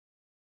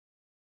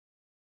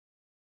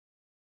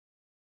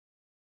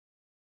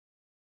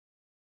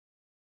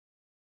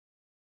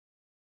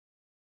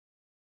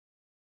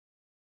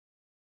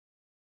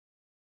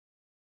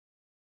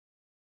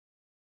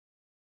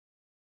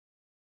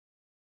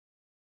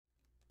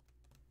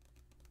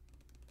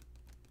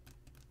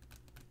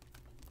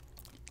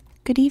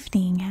Good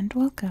evening and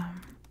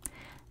welcome.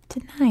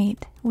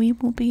 Tonight we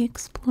will be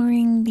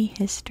exploring the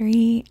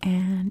history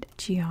and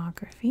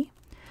geography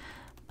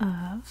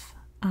of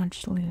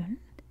Ajloun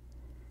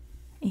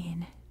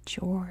in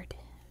Jordan.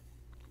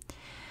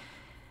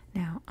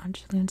 Now,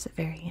 Ajloun's a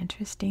very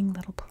interesting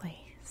little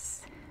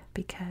place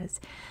because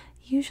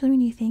usually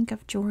when you think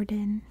of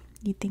Jordan,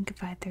 you think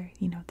of either,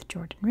 the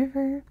Jordan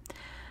River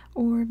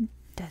or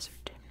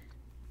desert.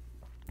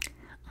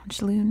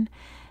 Ajloun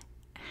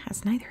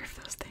has neither of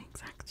those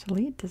things,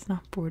 actually. It does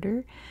not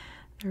border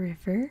the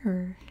river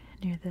or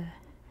near the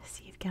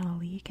Sea of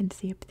Galilee. You can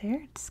see up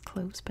there. It's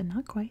close, but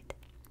not quite.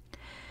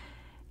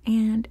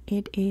 And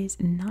it is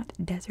not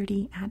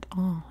deserty at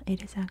all.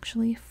 It is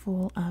actually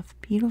full of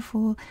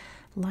beautiful,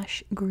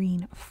 lush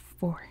green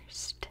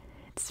forest.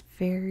 It's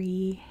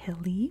very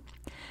hilly,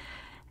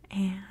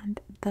 and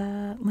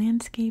the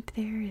landscape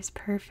there is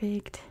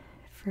perfect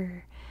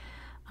for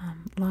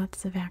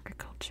lots of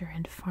agriculture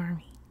and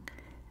farming.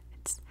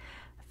 It's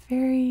a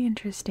very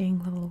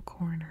interesting little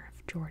corner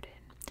of Jordan.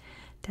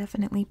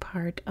 Definitely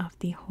part of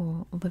the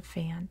whole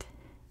Levant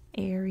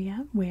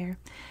area where,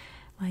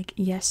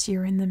 yes,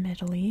 you're in the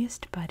Middle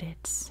East, but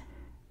it's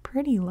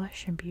pretty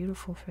lush and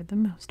beautiful for the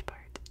most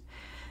part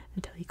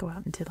until you go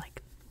out into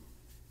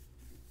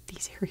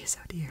these areas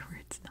out here where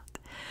it's not.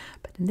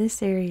 But in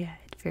this area,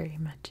 it very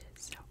much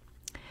is. So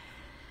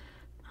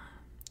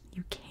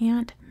you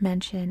can't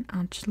mention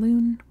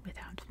Ajloun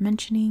without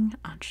mentioning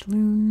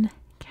Ajloun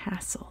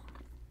Castle.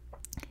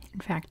 In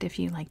fact, if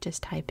you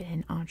just type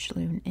in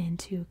Ajloun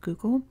into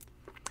Google,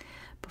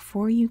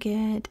 before you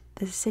get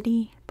the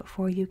city,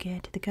 before you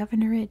get the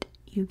governorate,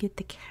 you get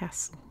the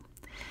castle.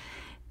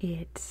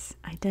 Its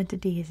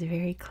identity is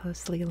very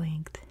closely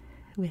linked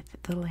with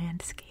the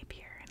landscape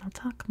here, and I'll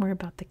talk more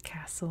about the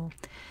castle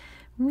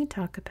when we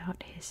talk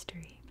about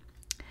history.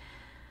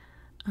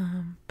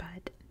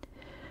 But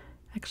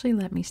actually,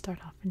 let me start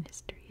off in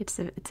history. It's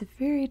a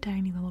very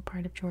tiny little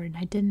part of Jordan.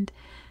 I didn't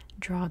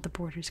draw the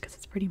borders because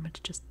it's pretty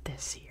much just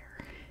this here.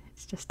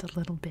 It's just a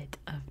little bit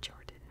of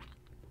Jordan.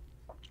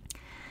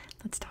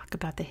 Let's talk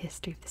about the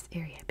history of this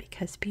area,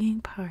 because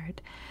being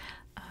part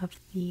of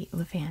the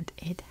Levant,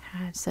 it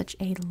has such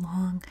a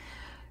long,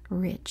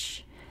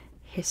 rich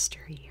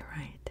history,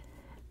 right?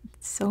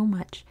 So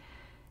much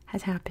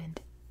has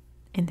happened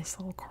in this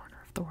little corner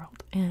of the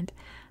world, and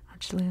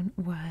Ajloun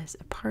was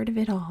a part of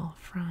it all,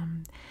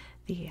 from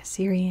the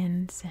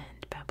Assyrians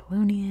and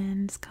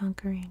Babylonians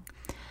conquering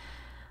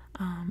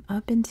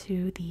up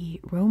into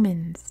the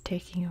Romans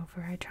taking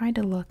over. I tried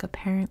to look.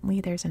 Apparently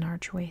there's an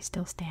archway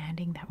still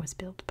standing that was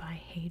built by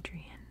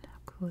Hadrian. How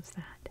cool is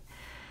that?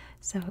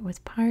 So it was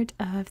part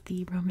of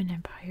the Roman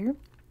Empire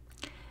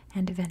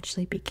and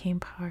eventually became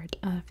part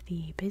of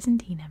the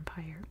Byzantine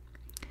Empire.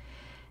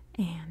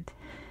 And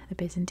the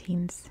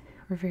Byzantines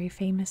were very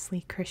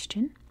famously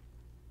Christian,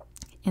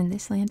 and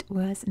this land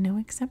was no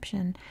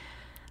exception.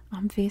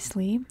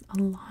 Obviously,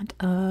 a lot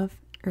of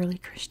early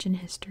Christian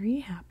history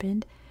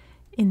happened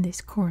in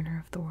this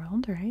corner of the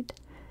world, right?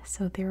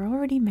 So there are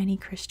already many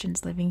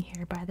Christians living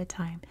here by the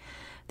time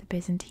the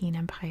Byzantine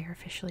Empire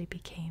officially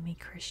became a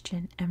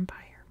Christian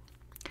empire.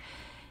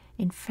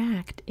 In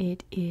fact,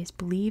 it is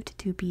believed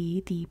to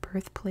be the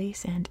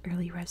birthplace and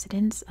early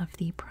residence of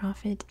the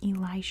prophet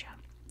Elijah.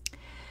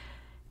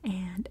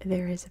 And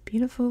there is a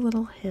beautiful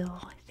little hill.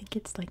 I think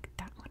it's that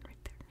one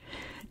right there.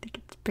 I think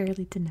it's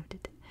barely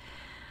denoted.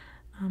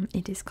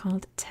 It is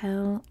called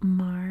Tel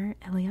Mar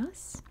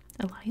Elias.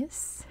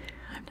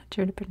 I'm not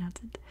sure to pronounce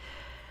it.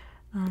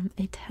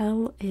 A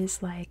tell is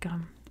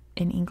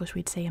in English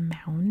we'd say a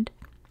mound.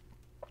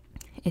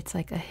 It's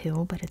like a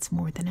hill, but it's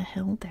more than a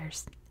hill.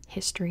 There's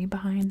history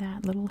behind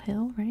that little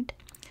hill, right?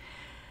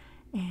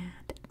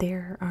 And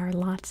there are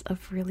lots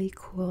of really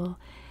cool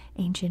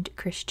ancient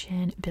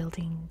Christian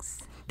buildings,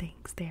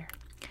 things there.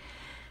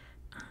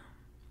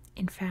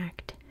 In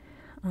fact,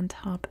 on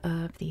top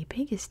of the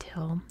biggest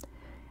hill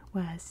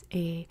was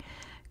a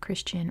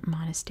Christian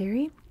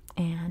monastery,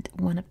 and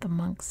one of the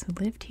monks who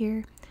lived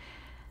here,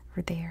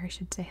 or there I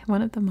should say,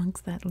 one of the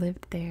monks that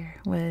lived there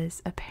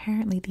was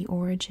apparently the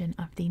origin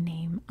of the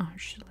name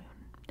Ajloun.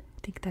 I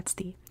think that's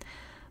the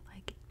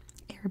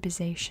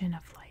Arabization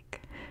of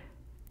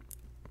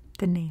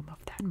the name of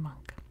that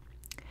monk.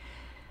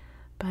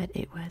 But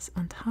it was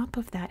on top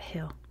of that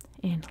hill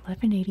in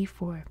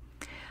 1184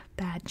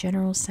 that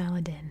General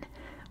Saladin,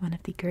 one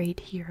of the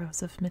great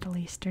heroes of Middle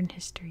Eastern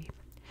history,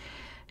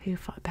 who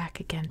fought back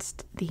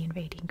against the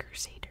invading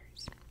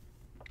Crusaders,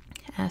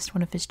 asked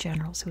one of his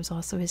generals, who was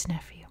also his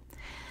nephew,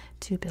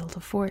 to build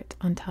a fort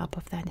on top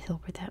of that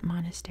hill where that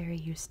monastery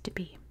used to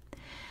be.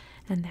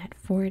 And that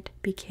fort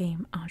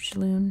became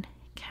Ajloun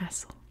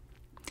Castle.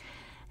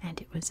 And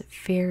it was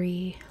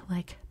very,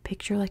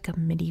 picture a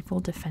medieval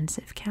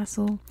defensive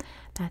castle.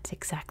 That's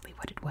exactly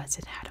what it was.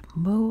 It had a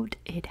moat.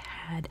 It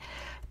had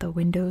the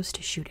windows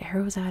to shoot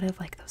arrows out of,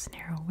 those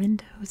narrow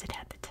windows. It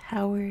had the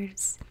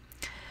towers.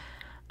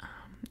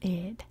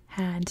 It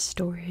had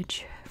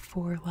storage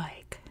for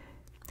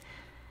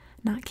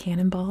not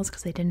cannonballs,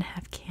 because they didn't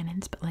have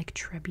cannons, but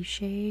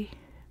trebuchet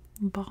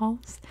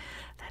balls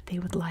that they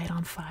would light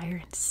on fire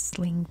and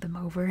sling them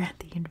over at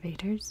the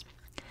invaders.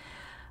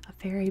 A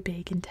very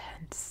big,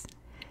 intense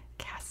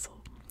castle.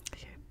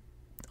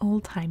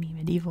 Old-timey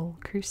medieval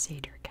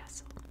crusader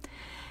castle.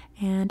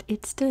 And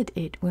it stood.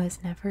 It was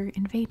never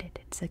invaded.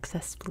 It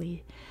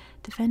successfully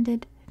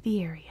defended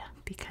the area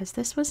because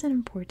this was an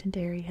important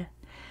area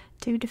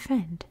to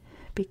defend.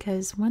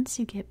 Because once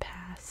you get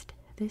past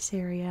this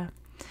area,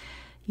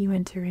 you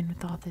enter in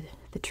with all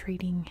the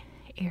trading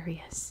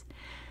areas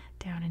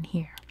down in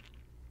here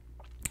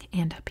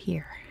and up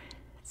here.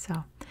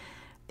 So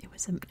it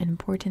was an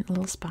important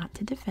little spot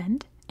to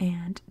defend,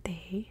 and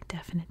they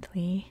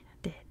definitely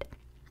did.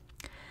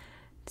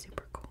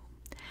 Super cool.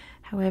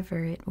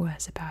 However, it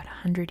was about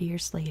 100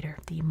 years later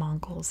the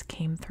Mongols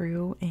came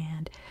through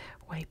and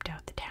wiped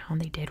out the town.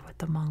 They did what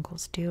the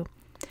Mongols do.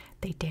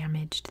 They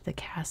damaged the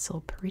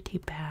castle pretty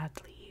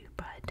badly,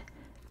 but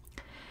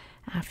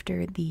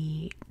after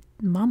the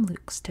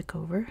Mamluks took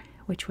over,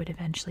 which would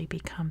eventually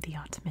become the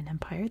Ottoman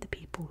Empire, the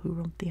people who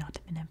ruled the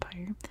Ottoman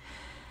Empire,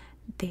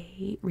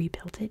 they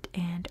rebuilt it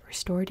and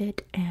restored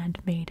it and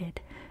made it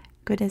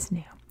good as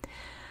new.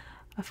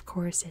 Of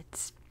course,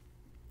 it's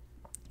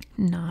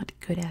not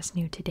good as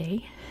new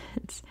today.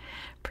 It's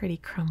pretty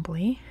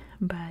crumbly,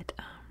 but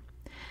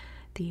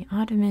the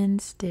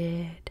Ottomans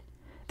did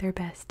their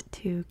best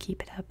to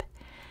keep it up,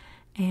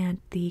 and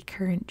the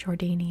current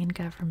Jordanian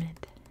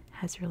government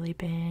has really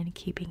been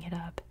keeping it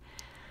up,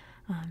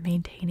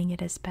 maintaining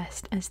it as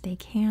best as they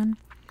can,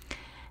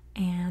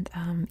 and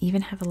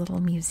even have a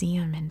little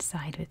museum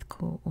inside with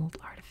cool old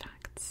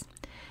artifacts.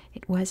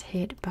 It was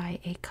hit by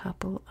a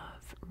couple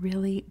of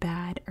really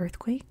bad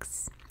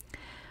earthquakes,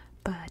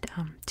 but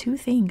two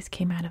things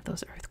came out of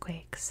those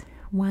earthquakes.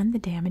 One, the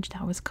damage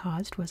that was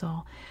caused was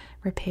all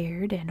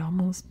repaired and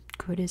almost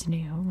good as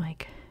new,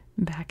 like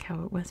back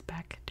how it was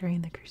back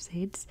during the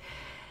Crusades.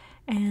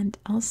 And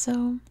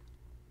also,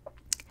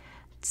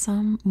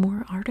 some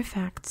more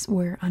artifacts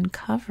were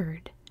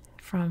uncovered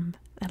from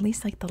at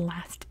least like the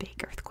last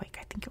big earthquake.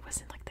 I think it was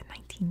in like the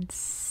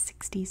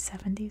 1960s,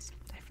 70s.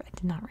 I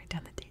did not write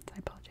down the dates, I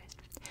apologize.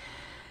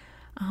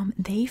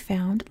 They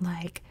found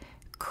like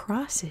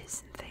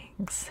crosses and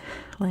things,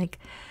 like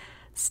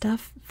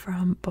stuff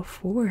from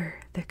before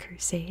the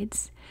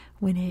Crusades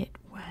when it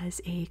was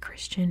a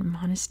Christian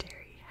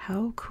monastery.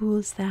 How cool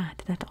is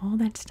that? That all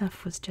that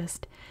stuff was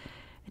just,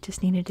 it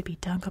just needed to be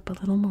dug up a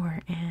little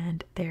more,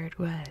 and there it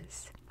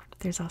was.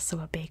 There's also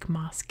a big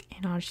mosque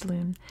in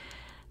Ajloun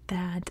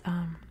that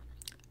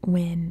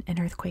when an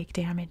earthquake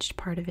damaged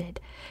part of it,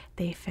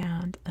 they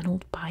found an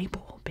old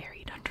Bible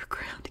buried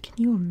underground. Can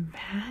you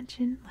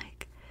imagine?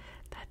 Like,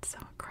 that's so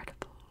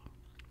incredible.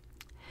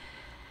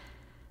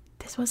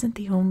 This wasn't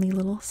the only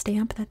little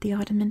stamp that the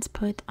Ottomans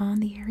put on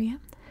the area.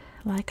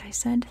 Like I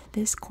said,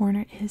 this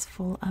corner is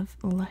full of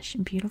lush,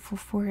 beautiful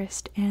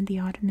forest, and the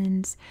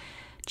Ottomans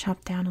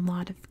chopped down a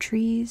lot of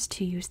trees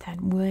to use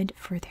that wood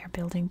for their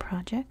building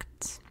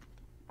projects.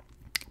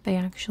 They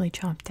actually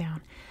chopped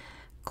down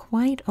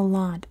quite a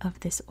lot of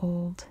this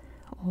old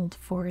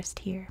forest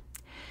here.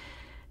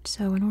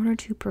 So in order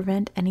to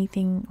prevent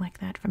anything like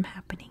that from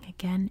happening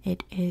again,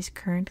 it is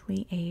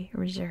currently a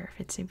reserve.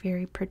 It's a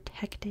very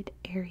protected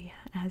area,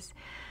 as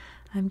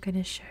I'm going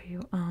to show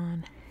you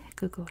on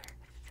Google Earth.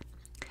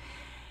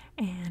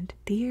 And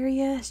the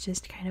area has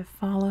just kind of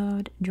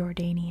followed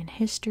Jordanian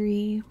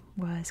history,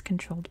 was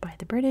controlled by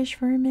the British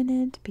for a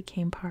minute,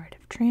 became part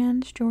of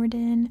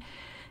Transjordan,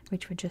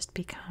 which would just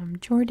become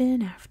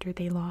Jordan after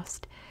they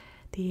lost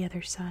the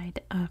other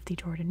side of the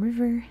Jordan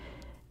River,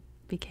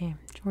 became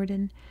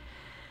Jordan.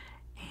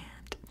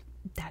 And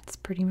that's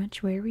pretty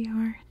much where we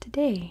are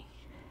today,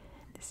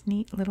 this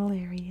neat little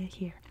area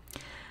here.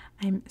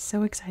 I'm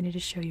so excited to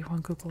show you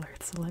on Google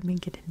Earth, so let me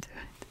get into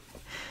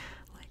it.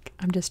 Like,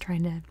 I'm just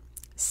trying to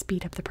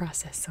speed up the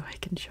process so I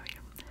can show you.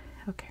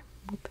 Okay,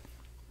 whoop.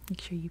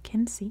 Make sure you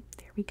can see.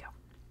 There we go.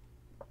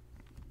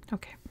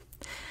 Okay,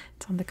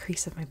 it's on the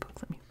crease of my book.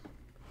 Let me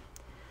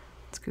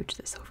scooch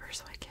this over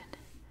so I can.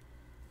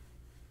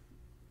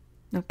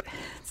 Nope,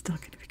 it's still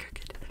going to be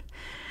crooked.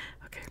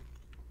 Okay,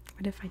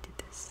 what if I did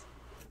this?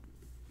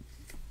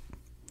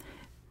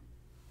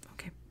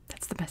 Okay,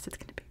 that's the best it's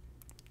going to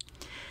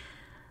be.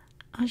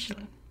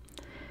 Ajloun.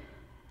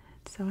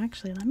 So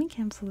actually, let me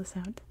cancel this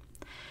out.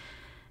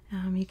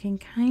 You can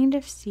kind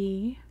of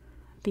see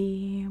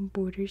the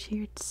borders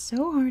here. It's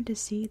so hard to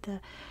see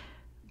the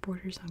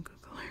borders on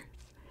Google Earth.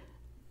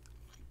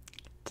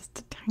 Just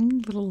a tiny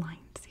little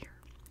lines here.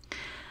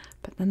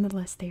 But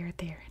nonetheless, they are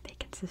there. They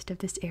consist of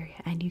this area.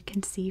 And you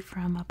can see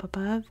from up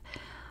above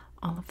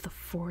all of the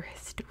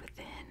forest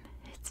within.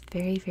 It's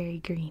very, very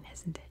green,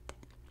 isn't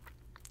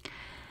it?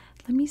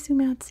 Let me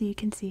zoom out so you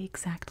can see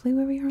exactly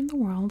where we are in the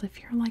world.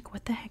 If you're like,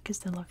 what the heck is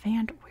the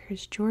Levant?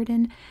 Where's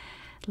Jordan?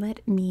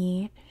 Let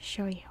me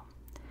show you.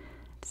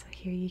 So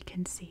here you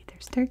can see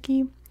there's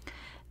Turkey,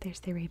 there's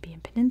the Arabian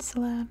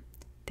Peninsula,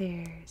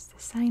 there's the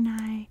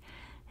Sinai,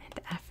 and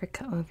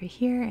Africa over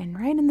here, and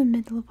right in the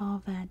middle of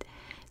all that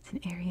is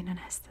an area known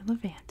as the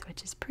Levant,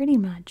 which is pretty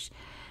much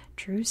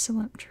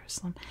Jerusalem,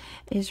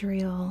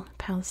 Israel,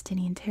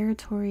 Palestinian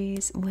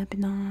territories,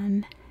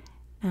 Lebanon,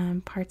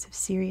 parts of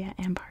Syria,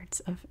 and parts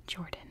of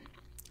Jordan,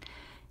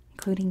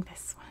 including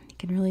this one. You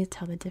can really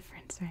tell the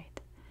difference,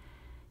 right?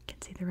 You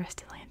can see the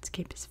rest of the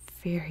landscape is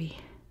very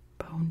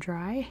bone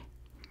dry,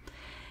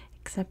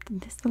 except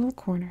this little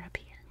corner up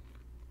here.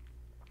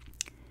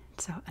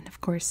 So, and of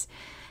course,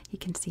 you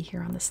can see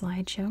here on the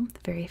slideshow, the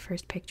very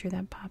first picture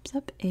that pops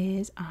up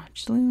is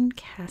Ajloun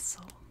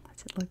Castle,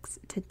 as it looks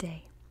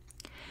today.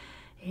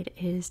 It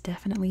is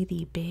definitely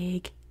the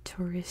big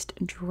tourist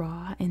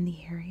draw in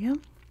the area.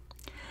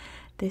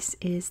 This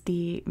is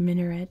the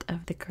minaret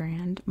of the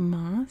Grand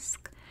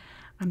Mosque.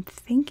 I'm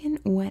thinking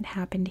what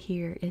happened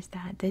here is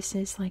that this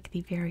is like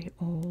the very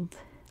old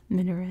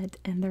minaret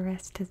and the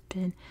rest has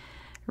been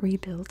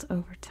rebuilt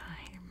over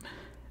time.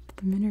 But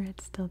the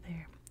minaret's still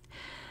there.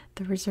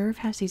 The reserve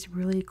has these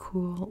really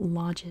cool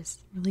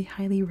lodges, really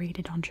highly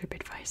rated on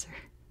TripAdvisor.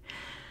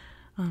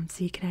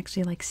 So you can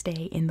actually like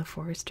stay in the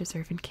forest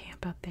reserve and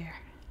camp out there.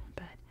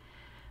 But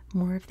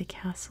more of the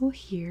castle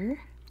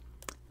here.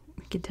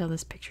 You can tell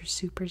this picture's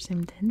super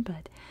zoomed in,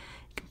 but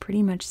you can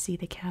pretty much see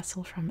the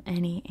castle from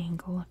any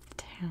angle of the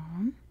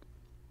town.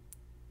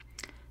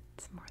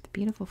 It's more of the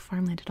beautiful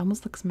farmland. It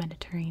almost looks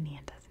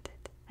Mediterranean, doesn't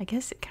it? I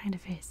guess it kind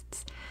of is.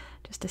 It's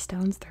just a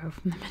stone's throw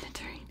from the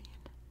Mediterranean.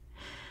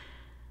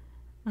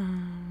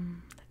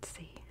 Let's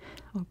see.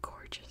 Oh,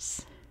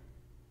 gorgeous.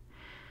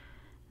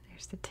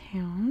 There's the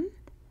town.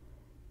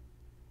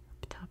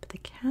 Up top of the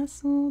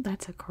castle.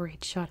 That's a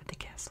great shot of the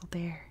castle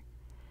there.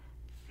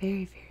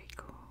 Very, very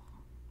cool.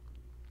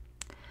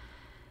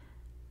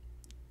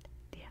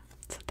 Yeah,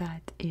 so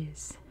that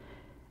is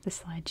the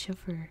slideshow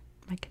for,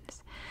 my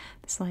goodness,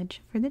 the slideshow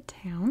for the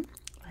town.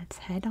 Let's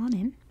head on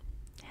in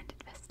and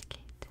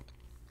investigate.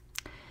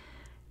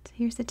 So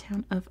here's the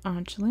town of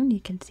Ajloun. You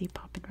can see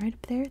popping right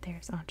up there.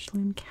 There's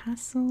Ajloun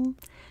Castle.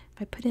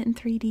 If I put it in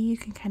 3D, you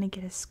can kind of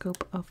get a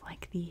scope of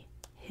like the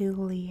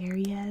hilly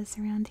areas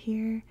around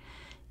here. You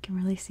can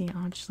really see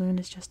Ajloun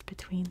is just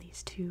between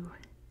these two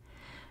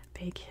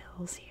big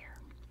hills here.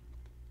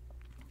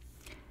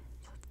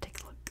 So let's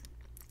take a look.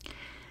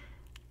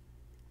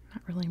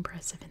 Not really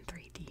impressive in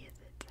 3D, is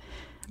it?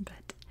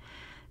 But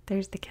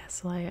there's the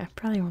castle. I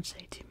probably won't show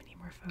you too many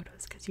more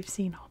photos because you've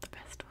seen all the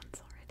best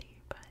ones already,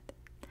 but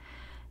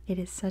it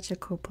is such a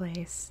cool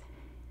place.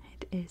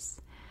 It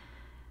is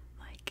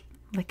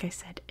like I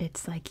said,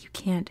 it's like you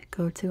can't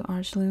go to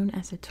Ajloun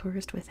as a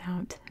tourist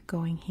without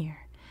going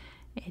here.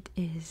 It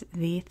is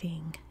the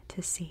thing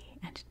to see,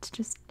 and it's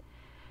just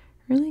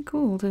really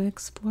cool to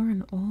explore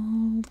an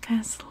old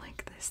castle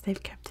like this.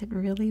 They've kept it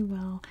really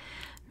well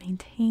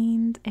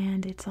maintained,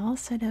 and it's all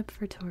set up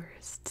for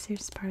tourists.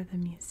 Here's part of the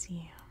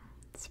museum.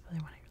 That's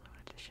really what I really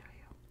wanted to show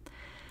you.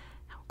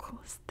 How cool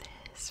is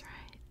this,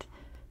 right?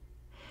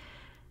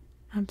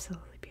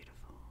 Absolutely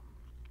beautiful.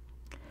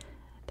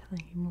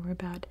 Telling you more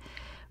about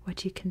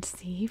what you can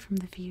see from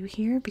the view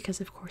here, because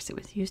of course it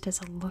was used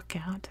as a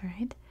lookout,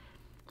 right?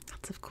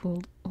 Lots of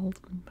cool old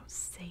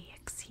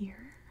mosaics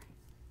here.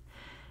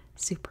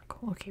 Super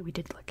cool. Okay, we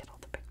did look at all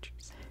the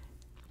pictures.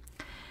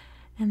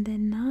 And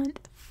then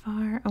not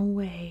far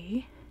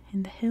away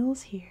in the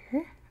hills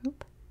here,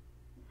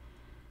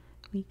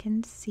 we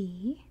can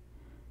see,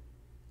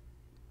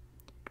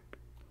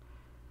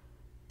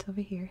 it's over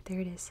here, there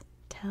it is,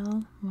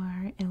 Tel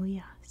Mar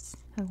Elias,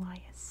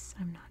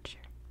 I'm not sure.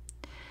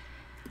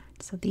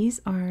 So these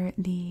are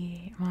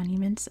the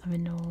monuments of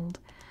an old,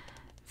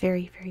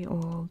 very, very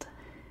old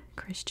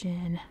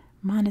Christian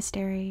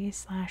monastery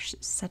 /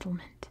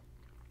 settlement.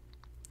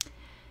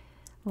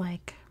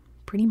 Like,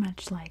 pretty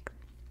much like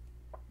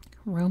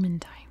Roman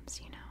times,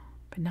 you know,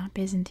 but not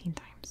Byzantine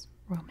times,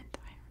 Roman times.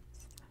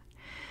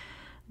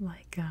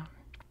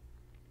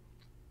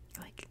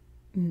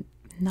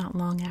 Not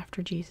long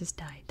after Jesus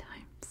died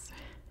times.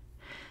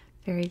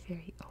 Very,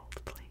 very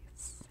old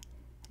place.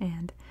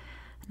 And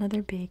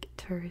another big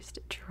tourist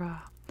draw.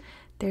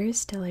 There is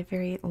still a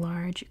very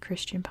large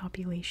Christian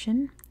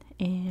population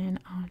in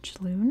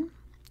Ajloun.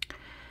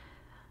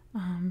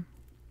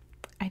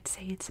 I'd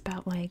say it's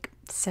about like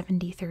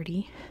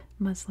 70-30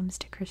 Muslims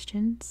to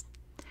Christians,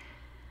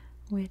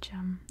 which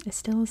is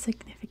still a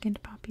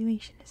significant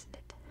population, isn't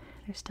it?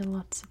 There's still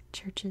lots of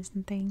churches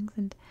and things,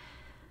 and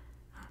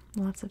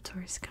lots of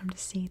tourists come to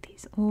see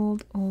these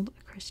old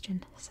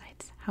Christian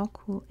sites. How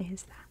cool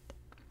is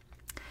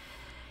that?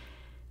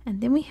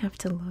 And then we have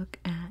to look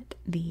at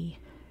the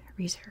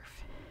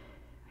reserve,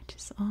 which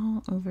is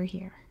all over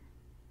here.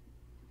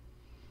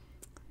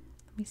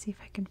 Let me see if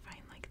I can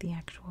find like the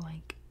actual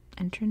like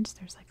entrance.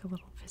 There's like a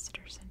little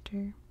visitor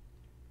center.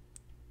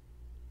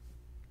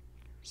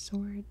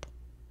 Resort.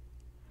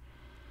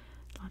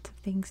 Lots of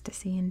things to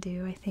see and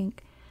do. I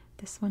think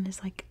this one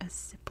is like a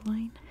zip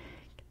line.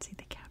 You can see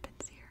the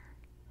cabins here.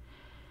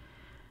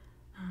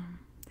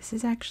 This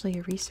is actually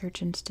a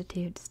research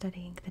institute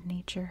studying the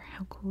nature.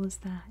 How cool is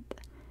that?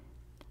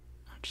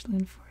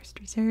 Ajloun Forest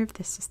Reserve.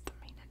 This is the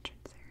main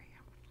entrance area.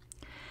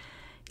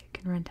 You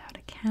can rent out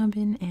a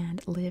cabin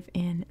and live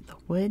in the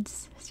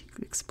woods as you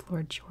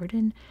explore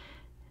Jordan.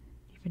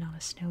 even on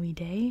a snowy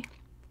day.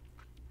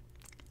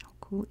 How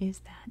cool is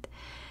that?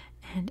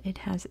 And it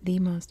has the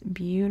most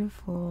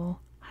beautiful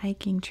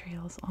hiking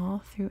trails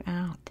all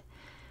throughout.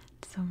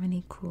 So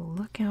many cool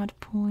lookout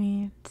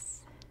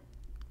points.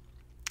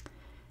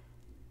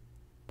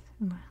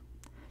 Wow,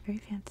 very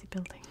fancy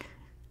building.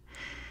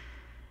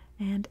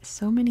 And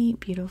so many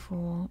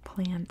beautiful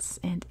plants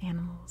and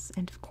animals,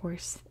 and of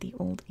course the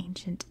old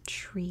ancient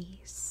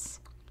trees.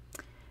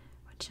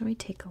 What shall we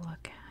take a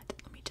look at?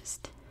 Let me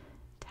just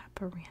tap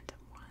a random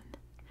one.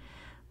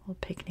 Little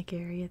picnic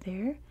area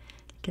there.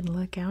 You can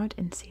look out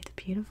and see the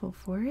beautiful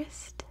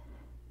forest.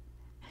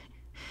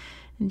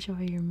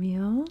 Enjoy your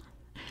meal.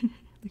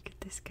 Look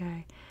at this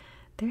guy.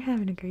 They're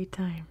having a great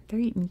time. They're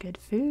eating good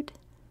food.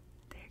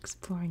 They're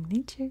exploring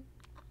nature.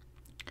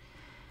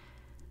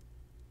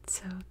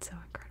 So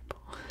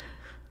incredible.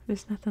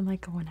 There's nothing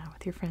like going out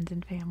with your friends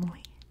and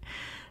family,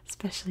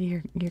 especially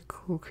your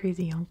cool,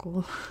 crazy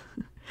uncle,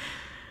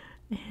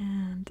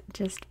 and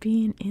just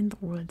being in the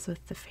woods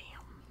with the fam,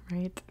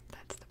 right?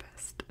 That's the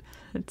best.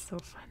 It's so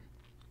fun.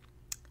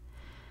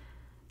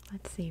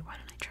 Let's see, why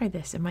don't I try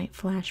this? It might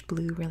flash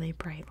blue really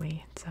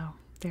brightly, so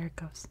there it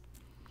goes.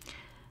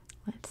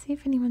 Let's see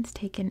if anyone's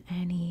taken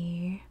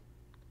any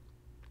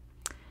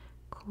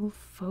cool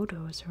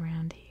photos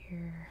around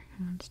here.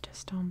 It's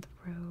just on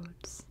the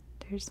roads.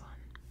 There's one.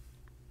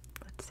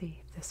 Let's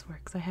see if this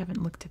works. I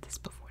haven't looked at this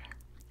before.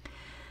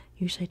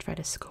 Usually I try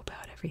to scope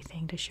out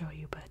everything to show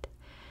you, but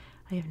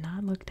I have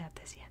not looked at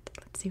this yet.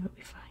 Let's see what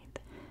we find.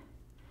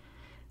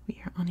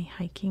 We are on a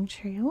hiking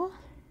trail.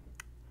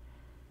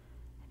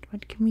 And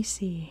what can we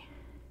see?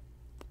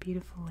 The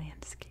beautiful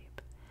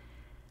landscape.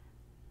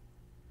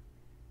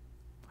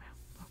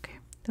 Wow, okay.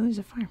 There's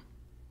a farm.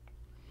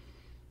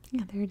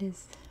 Yeah, there it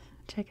is.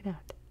 Check it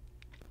out.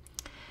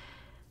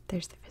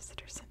 There's the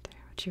visitor center,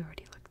 which you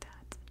already looked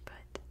at,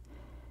 but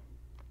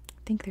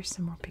I think there's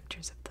some more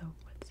pictures of the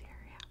woods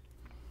area.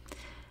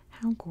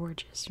 How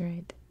gorgeous,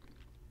 right?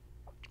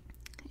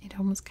 It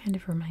almost kind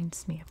of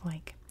reminds me of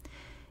like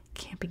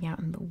camping out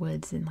in the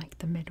woods in like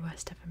the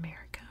Midwest of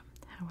America.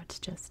 How it's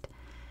just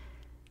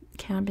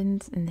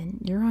cabins and then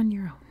you're on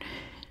your own.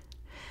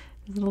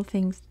 There's little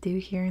things to do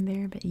here and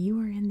there, but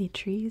you are in the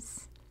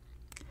trees.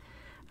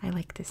 I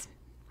like this.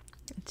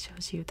 It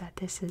shows you that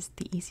this is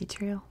the easy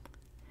trail.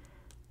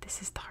 This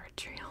is the hard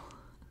trail.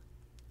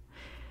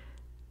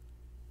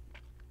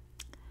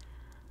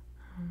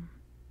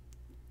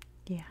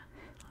 Yeah,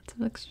 lots of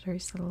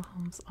luxurious little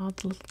homes, all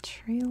the little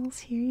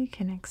trails here you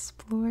can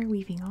explore,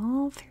 weaving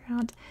all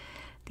throughout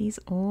these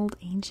old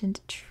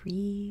ancient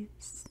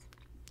trees.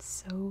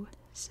 So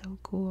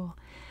cool.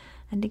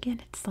 And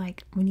again, it's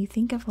like when you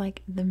think of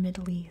like the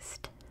Middle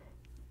East,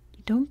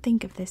 you don't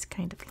think of this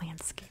kind of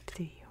landscape,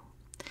 do you?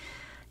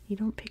 You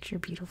don't picture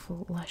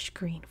beautiful, lush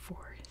green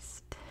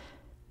forest.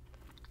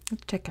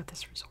 Let's check out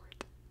this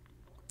resort.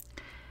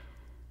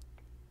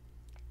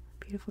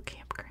 Beautiful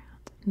campground.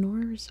 Noor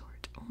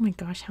Resort. Oh my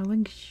gosh, how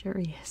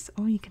luxurious.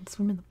 Oh, you can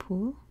swim in the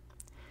pool.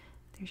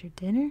 There's your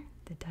dinner,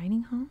 the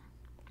dining hall.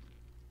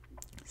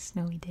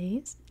 Snowy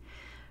days.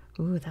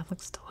 Ooh, that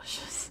looks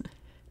delicious.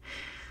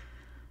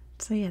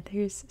 So yeah,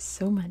 there's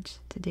so much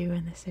to do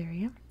in this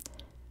area,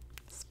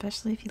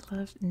 especially if you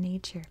love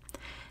nature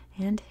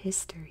and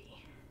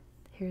history.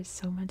 There's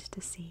so much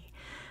to see.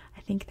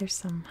 I think there's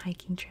some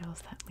hiking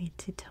trails that lead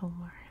to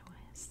Tomar.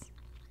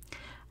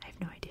 I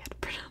have no idea how to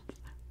pronounce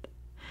that.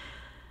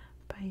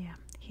 But yeah,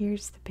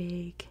 here's the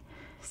big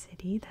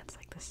city. That's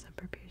like the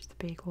suburb. Here's the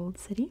big old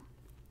city.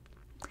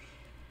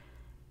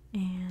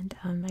 And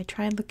I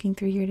tried looking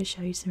through here to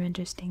show you some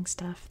interesting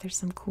stuff. There's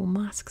some cool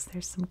mosques.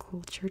 There's some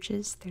cool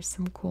churches. There's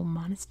some cool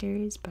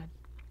monasteries. But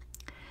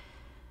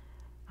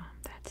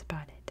that's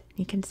about it.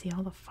 You can see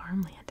all the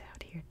farmland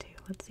out here too.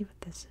 Let's see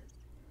what this is.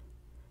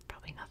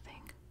 Probably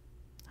nothing.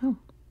 Oh,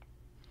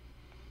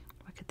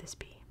 what could this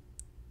be?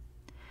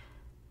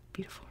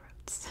 Beautiful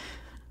roads.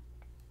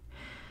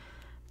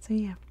 So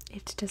yeah,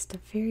 it's just a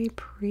very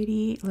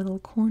pretty little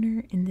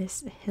corner in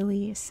this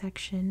hilly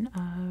section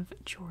of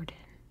Jordan.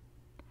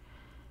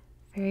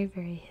 Very,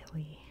 very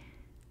hilly.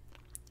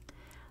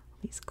 All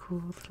these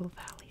cool little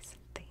valleys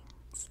and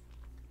things.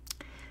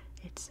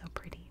 It's so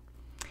pretty.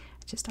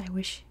 I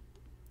wish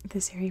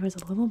this area was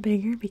a little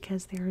bigger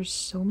because there's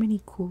so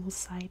many cool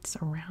sites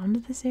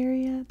around this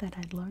area that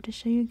I'd love to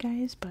show you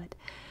guys, but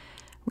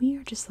we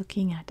are just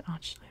looking at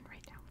Ajloun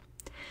right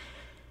now.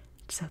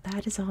 So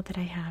that is all that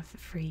I have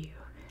for you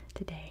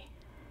today.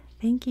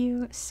 Thank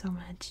you so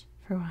much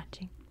for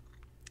watching.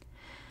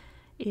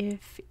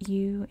 If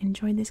you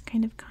enjoyed this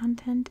kind of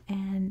content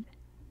and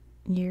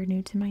you're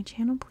new to my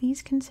channel,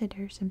 please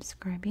consider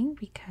subscribing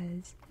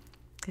because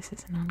this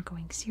is an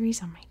ongoing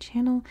series on my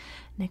channel.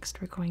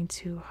 Next, we're going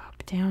to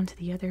hop down to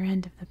the other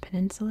end of the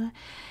peninsula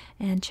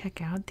and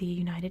check out the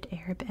United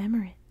Arab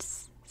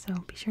Emirates. So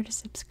be sure to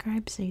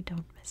subscribe so you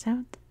don't miss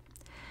out.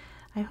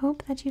 I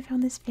hope that you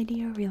found this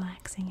video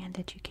relaxing and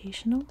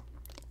educational,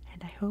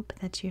 and I hope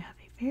that you have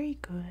a very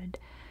good